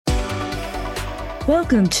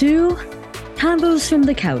Welcome to Combos from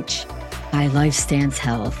the Couch by LifeStance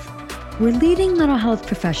Health, where leading mental health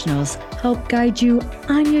professionals help guide you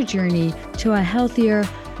on your journey to a healthier,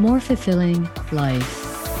 more fulfilling life.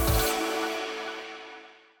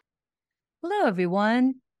 Hello,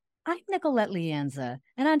 everyone. I'm Nicolette Lianza,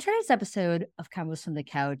 and on today's episode of Combos from the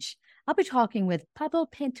Couch, I'll be talking with Pablo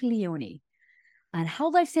Pantaleone on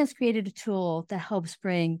how LifeStance created a tool that helps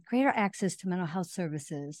bring greater access to mental health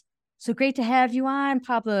services. So great to have you on,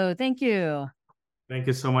 Pablo. Thank you. Thank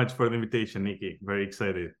you so much for the invitation, Nikki. Very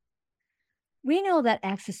excited. We know that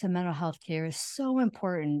access to mental health care is so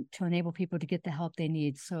important to enable people to get the help they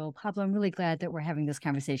need. So, Pablo, I'm really glad that we're having this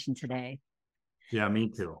conversation today. Yeah, me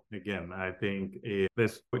too. Again, I think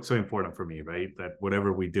that's what's so important for me, right? That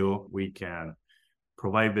whatever we do, we can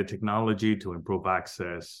provide the technology to improve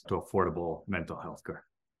access to affordable mental health care.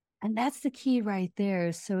 And that's the key right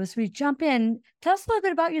there. So as we jump in, tell us a little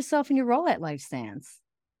bit about yourself and your role at LifeStance.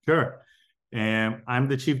 Sure. I'm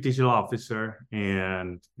the Chief Digital Officer,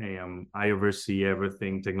 and I oversee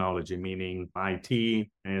everything technology, meaning IT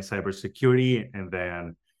and cybersecurity, and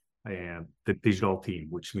then the digital team,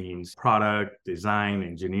 which means product, design,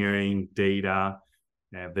 engineering, data,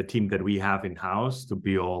 the team that we have in-house to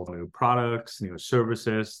build new products, new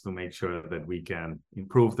services, to make sure that we can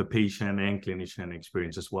improve the patient and clinician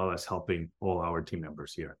experience, as well as helping all our team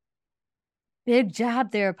members here. Big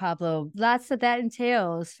job there, Pablo. Lots that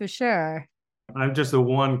entails, for sure. I'm just the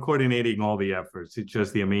one coordinating all the efforts. It's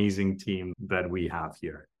just the amazing team that we have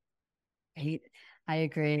here. Right. I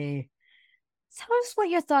agree. Tell us what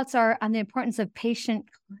your thoughts are on the importance of patient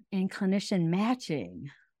and clinician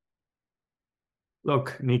matching.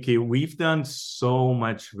 Look, Nikki, we've done so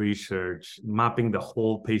much research mapping the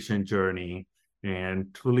whole patient journey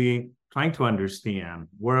and truly trying to understand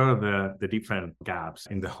where are the different gaps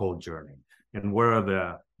in the whole journey and where are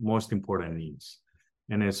the most important needs.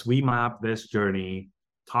 And as we map this journey,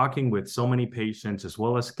 talking with so many patients as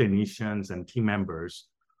well as clinicians and team members,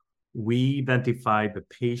 we identified the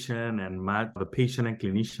patient and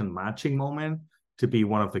clinician matching moment to be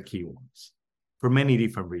one of the key ones. For many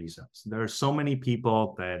different reasons. There are so many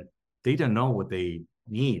people that they don't know what they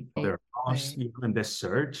need. They're lost even in this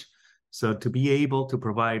search. So to be able to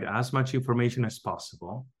provide as much information as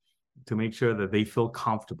possible to make sure that they feel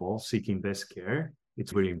comfortable seeking this care,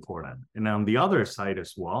 it's really important. And on the other side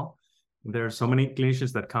as well, there are so many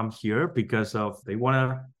clinicians that come here because they want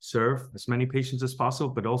to serve as many patients as possible,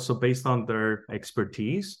 but also based on their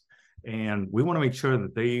expertise. And we want to make sure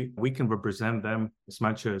that we can represent them as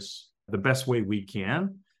much as the best way we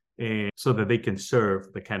can, so that they can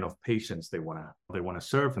serve the kind of patients they want to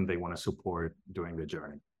serve and they want to support during the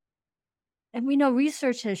journey. And we know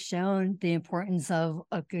research has shown the importance of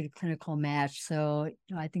a good clinical match. So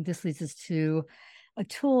I think this leads us to a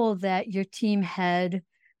tool that your team had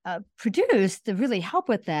produced to really help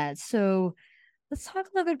with that. So let's talk a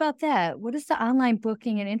little bit about that. What is the online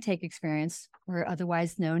booking and intake experience, or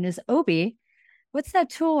otherwise known as OBIE? What's that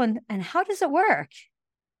tool and how does it work?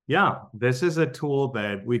 Yeah, this is a tool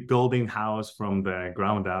that we built in-house from the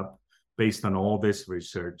ground up based on all this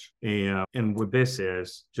research. And what this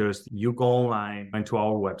is, just you go online into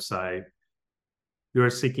our website, you're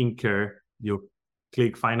seeking care, you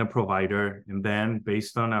click find a provider, and then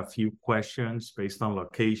based on a few questions, based on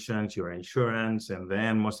locations, your insurance, and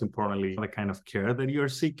then most importantly, the kind of care that you're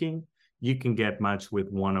seeking, you can get matched with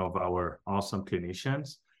one of our awesome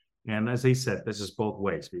clinicians. And as I said, this is both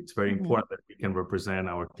ways. It's very important that we can represent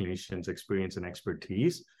our clinicians' experience and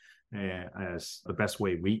expertise as the best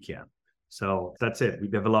way we can. So that's it. We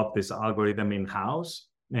developed this algorithm in-house.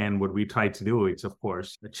 And what we try to do is, of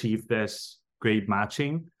course, achieve this great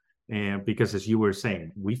matching. And because as you were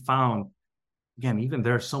saying, we found, again, even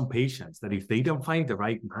there are some patients that if they don't find the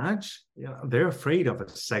right match, they're afraid of a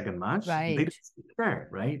second match. Right. They don't care,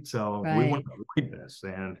 right? So we want to avoid this.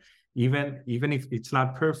 And even if it's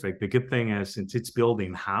not perfect, the good thing is, since it's built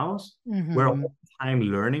in-house, we're all the time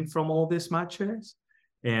learning from all these matches.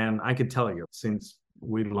 And I can tell you, since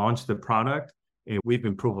we launched the product, we've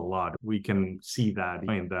improved a lot. We can see that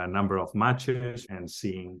in the number of matches and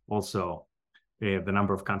seeing also the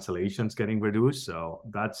number of cancellations getting reduced. So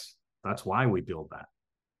that's why we built that.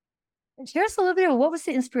 Share us a little bit of what was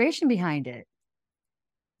the inspiration behind it?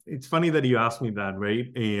 It's funny that you asked me that,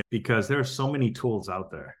 right? Because there are so many tools out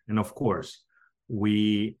there. And of course,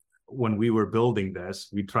 when we were building this,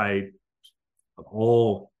 we tried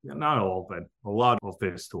not all, but a lot of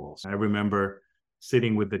these tools. I remember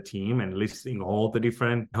sitting with the team and listing all the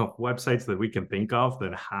different websites that we can think of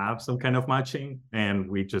that have some kind of matching. And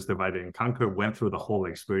we just divided and conquered, went through the whole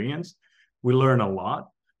experience. We learned a lot.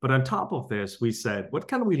 But on top of this, we said, what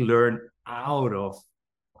can we learn out of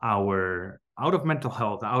out of mental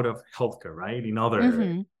health, out of healthcare, right? In other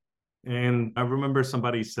areas. Hmm. And I remember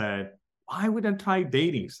somebody said, why wouldn't try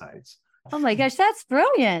dating sites? Oh my gosh, that's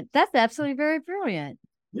brilliant. That's absolutely very brilliant.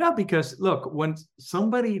 Yeah, because look, when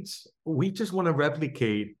we just want to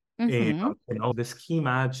replicate Hmm. this key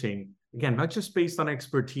matching, again, not just based on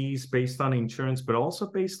expertise, based on insurance, but also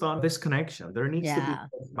based on this connection. There needs to be Yeah.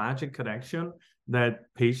 a magic connection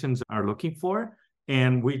that patients are looking for.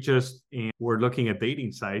 And we're looking at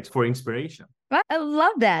dating sites for inspiration. I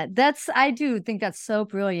love that. I do think that's so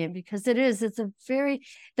brilliant because it's the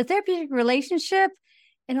therapeutic relationship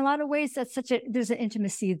in a lot of ways, there's an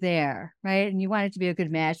intimacy there, right? And you want it to be a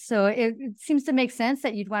good match. So it seems to make sense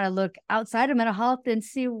that you'd want to look outside of mental health and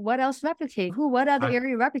see what else what other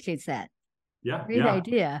area replicates that. Yeah, Great yeah.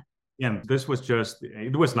 idea. And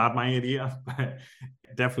it was not my idea, but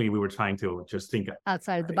definitely we were trying to just think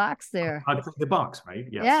Outside the box there. outside the box, right?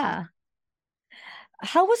 Yes. Yeah.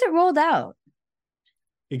 How was it rolled out?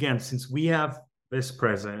 Again, since we have this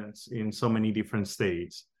presence in so many different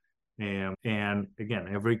states, and again,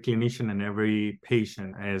 every clinician and every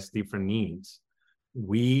patient has different needs.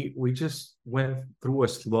 We just went through a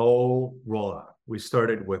slow rollout. We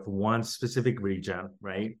started with one specific region,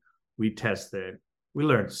 right? We tested. We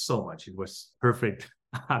learned so much. It was perfect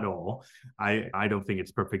at all. I don't think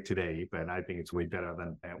it's perfect today, but I think it's way better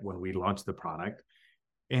than when we launched the product.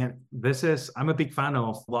 And I'm a big fan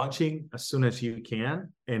of launching as soon as you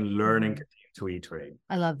can and learn and continue to iterate.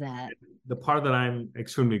 I love that. The part that I'm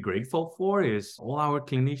extremely grateful for is all our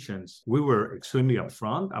clinicians. We were extremely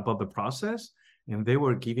upfront about the process and they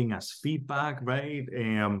were giving us feedback, right?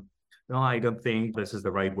 And no, I don't think this is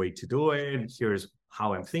the right way to do it. Here's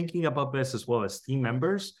how I'm thinking about this, as well as team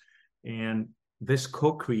members. And this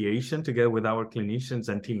co-creation together with our clinicians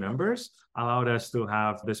and team members allowed us to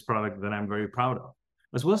have this product that I'm very proud of,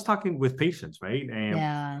 as well as talking with patients, right? And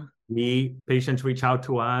Yeah. patients reach out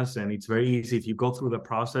to us, and it's very easy if you go through the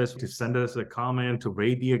process to send us a comment, to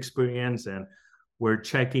rate the experience, and we're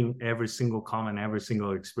checking every single comment, every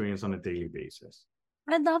single experience on a daily basis.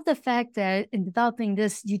 I love the fact that in developing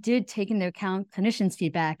this, you did take into account clinicians'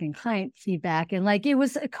 feedback and client feedback, and like it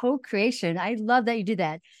was a co-creation. I love that you did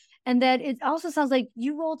that. And that it also sounds like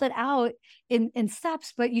you rolled it out in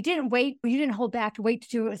steps, but you didn't hold back to wait to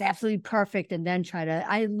do it was absolutely perfect and then try to.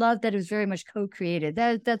 I love that it was very much co-created.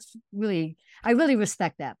 I really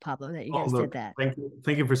respect that, Pablo, that you guys did that.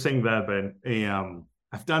 Thank you for saying that, but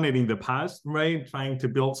I've done it in the past, right? Trying to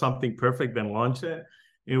build something perfect and launch it.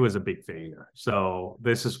 It was a big failure. So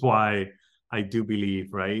this is why I do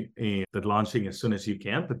believe, right, that launching as soon as you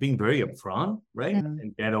can, but being very upfront, right,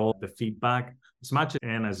 and get all the feedback as much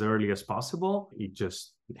and as early as possible. It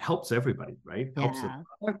helps everybody, right? Yeah. Helps the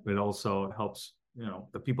product, but also helps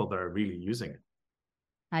the people that are really using it.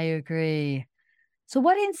 I agree. So,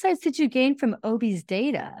 what insights did you gain from OBIE's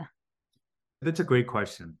data? That's a great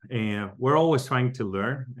question. And we're always trying to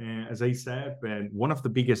learn, as I said. And one of the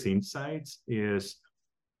biggest insights is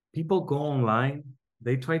people go online,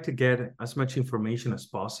 they try to get as much information as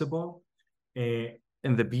possible.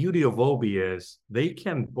 And the beauty of OBIE is they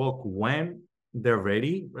can book when they're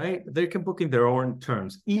ready, right? They can book in their own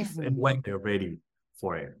terms, if and when they're ready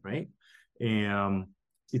for it, right? And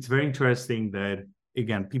it's very interesting that,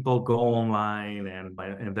 again, people go online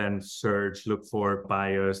and then search, look for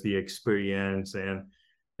bios, the experience, and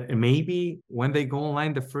maybe when they go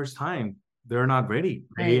online the first time, they're not ready.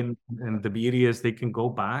 Right. And the beauty is they can go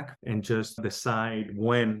back and just decide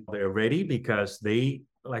when they're ready, because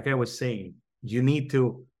like I was saying,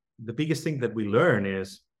 the biggest thing that we learn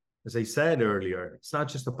is, as I said earlier, it's not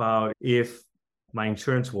just about if my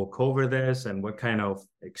insurance will cover this and what kind of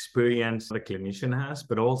experience the clinician has,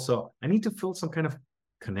 but also I need to feel some kind of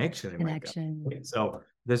connection in my gut. So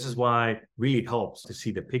this is why it really helps to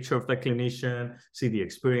see the picture of the clinician, see the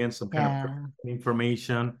experience, some kind of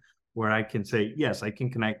information where I can say, yes, I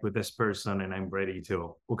can connect with this person and I'm ready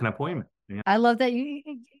to book an appointment. Yeah. I love that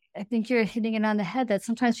I think you're hitting it on the head that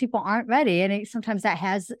sometimes people aren't ready, and sometimes that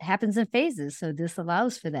happens in phases. So this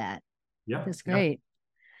allows for that. Yeah. That's great.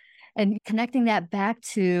 Yeah. And connecting that back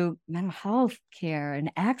to mental health care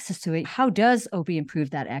and access to it, how does OBIE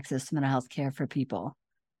improve that access to mental health care for people?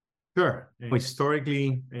 Sure.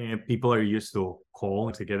 Historically, people are used to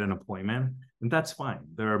call to get an appointment, and that's fine.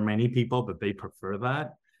 There are many people that they prefer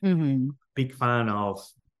that. Big fan of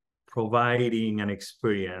providing an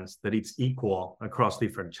experience that it's equal across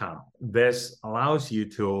different channels. This allows you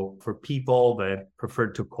for people that prefer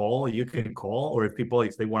to call, you can call, or if they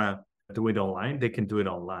want to do it online, they can do it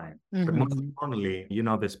online. But most importantly, you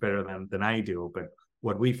know this better than I do, but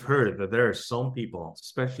what we've heard, that there are some people,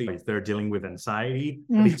 especially if they're dealing with anxiety,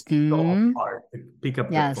 that it's so hard to pick up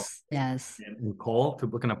the phone Yes. and call to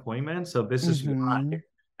book an appointment. So this is why Mm-hmm.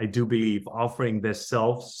 I do believe offering this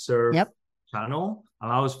self-serve Yep. channel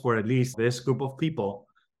allows for at least this group of people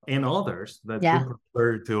and others that Yeah. would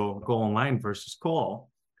prefer to go online versus call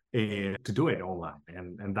to do it online.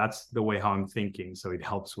 And that's the way how I'm thinking. So it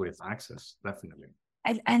helps with access, definitely.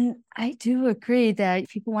 And I do agree that if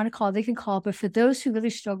people want to call, they can call. But for those who really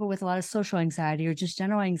struggle with a lot of social anxiety or just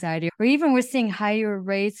general anxiety, or even we're seeing higher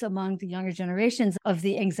rates among the younger generations of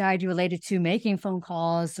the anxiety related to making phone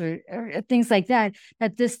calls or things like that,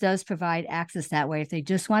 that this does provide access that way. If they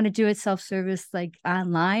just want to do it self-service, like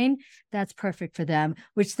online, that's perfect for them,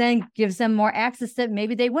 which then gives them more access that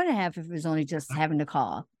maybe they wouldn't have if it was only just having to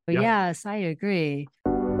call. But yes, I agree.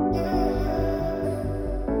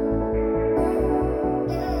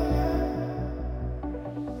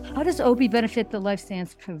 How does OBIE benefit the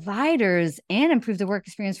LifeStance providers and improve the work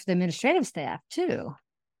experience for the administrative staff too?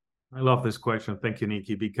 I love this question. Thank you,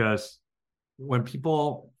 Nikki, because when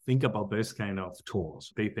people think about this kind of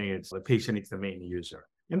tools, they think it's the patient is the main user.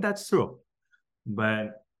 And that's true.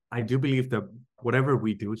 But I do believe that whatever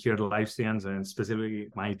we do here at LifeStance, and specifically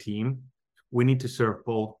my team, we need to serve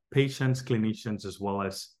both patients, clinicians, as well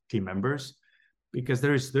as team members, because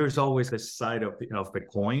there's always this side of the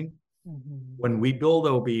coin. Mm-hmm. When we build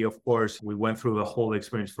OBIE, of course, we went through the whole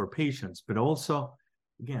experience for patients, but also,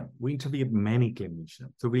 again, we interviewed many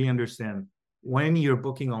clinicians to really understand when you're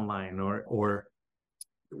booking online or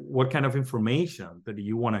what kind of information that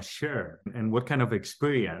you want to share and what kind of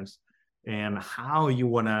experience and how you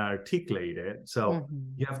want to articulate it. So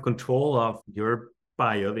you have control of your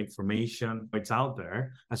bio, the information that's out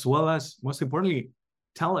there, as well as, most importantly,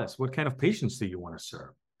 tell us what kind of patients do you want to serve.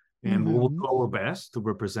 And we will do our best to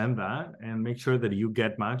represent that and make sure that you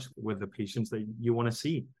get matched with the patients that you want to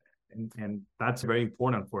see. And that's very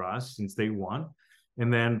important for us since day one.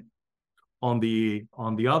 And then on the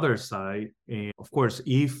other side, of course,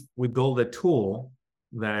 if we build a tool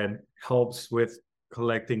that helps with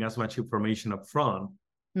collecting as much information up front,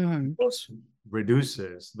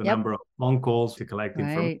 reduces the number of phone calls to collect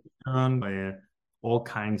information and all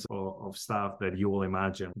kinds of stuff that you will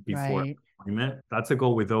imagine before appointment. That's a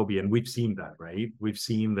goal with OBIE, and we've seen that, right? We've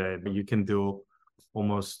seen that you can do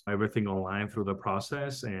almost everything online through the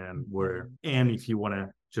process, and if you want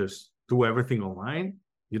to just do everything online,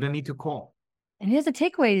 you don't need to call. And here's the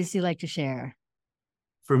takeaways you like to share.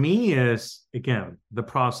 For me is, again, the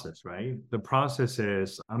process, right? The process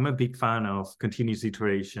is, I'm a big fan of continuous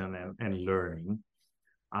iteration and learning.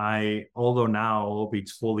 Although now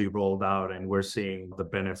OBIE's fully rolled out and we're seeing the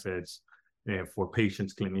benefits for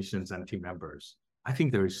patients, clinicians, and team members, I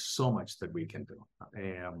think there is so much that we can do.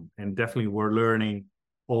 And definitely we're learning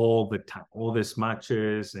all the time, all these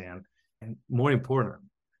matches, and more important,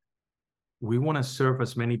 we want to serve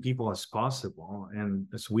as many people as possible. And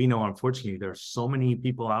as we know, unfortunately, there's so many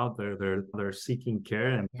people out there, they're seeking care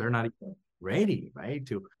and they're not even ready, right?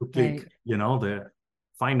 To click,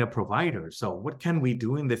 find a provider. So what can we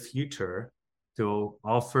do in the future to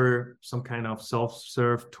offer some kind of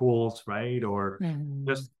self-serve tools, right? Or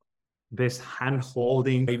just this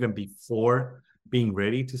hand-holding even before being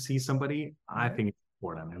ready to see somebody, I think it's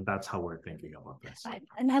important. And that's how we're thinking about this.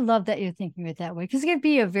 And I love that you're thinking it that way, because it can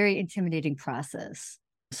be a very intimidating process.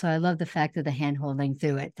 So I love the fact of the hand-holding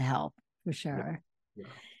through it to help, for sure. Yeah.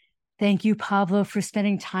 Thank you, Pablo, for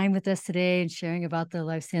spending time with us today and sharing about the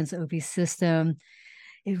LifeStance OBIE system.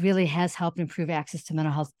 It really has helped improve access to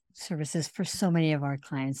mental health services for so many of our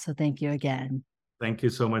clients. So thank you again. Thank you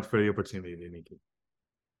so much for the opportunity, Nikki.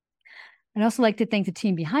 I'd also like to thank the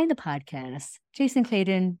team behind the podcast, Jason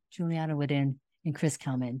Clayton, Juliana Whitten, and Chris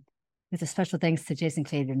Kelman, with a special thanks to Jason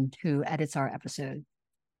Clayton, who edits our episode.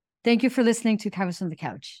 Thank you for listening to Conversations on the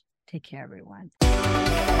Couch. Take care, everyone.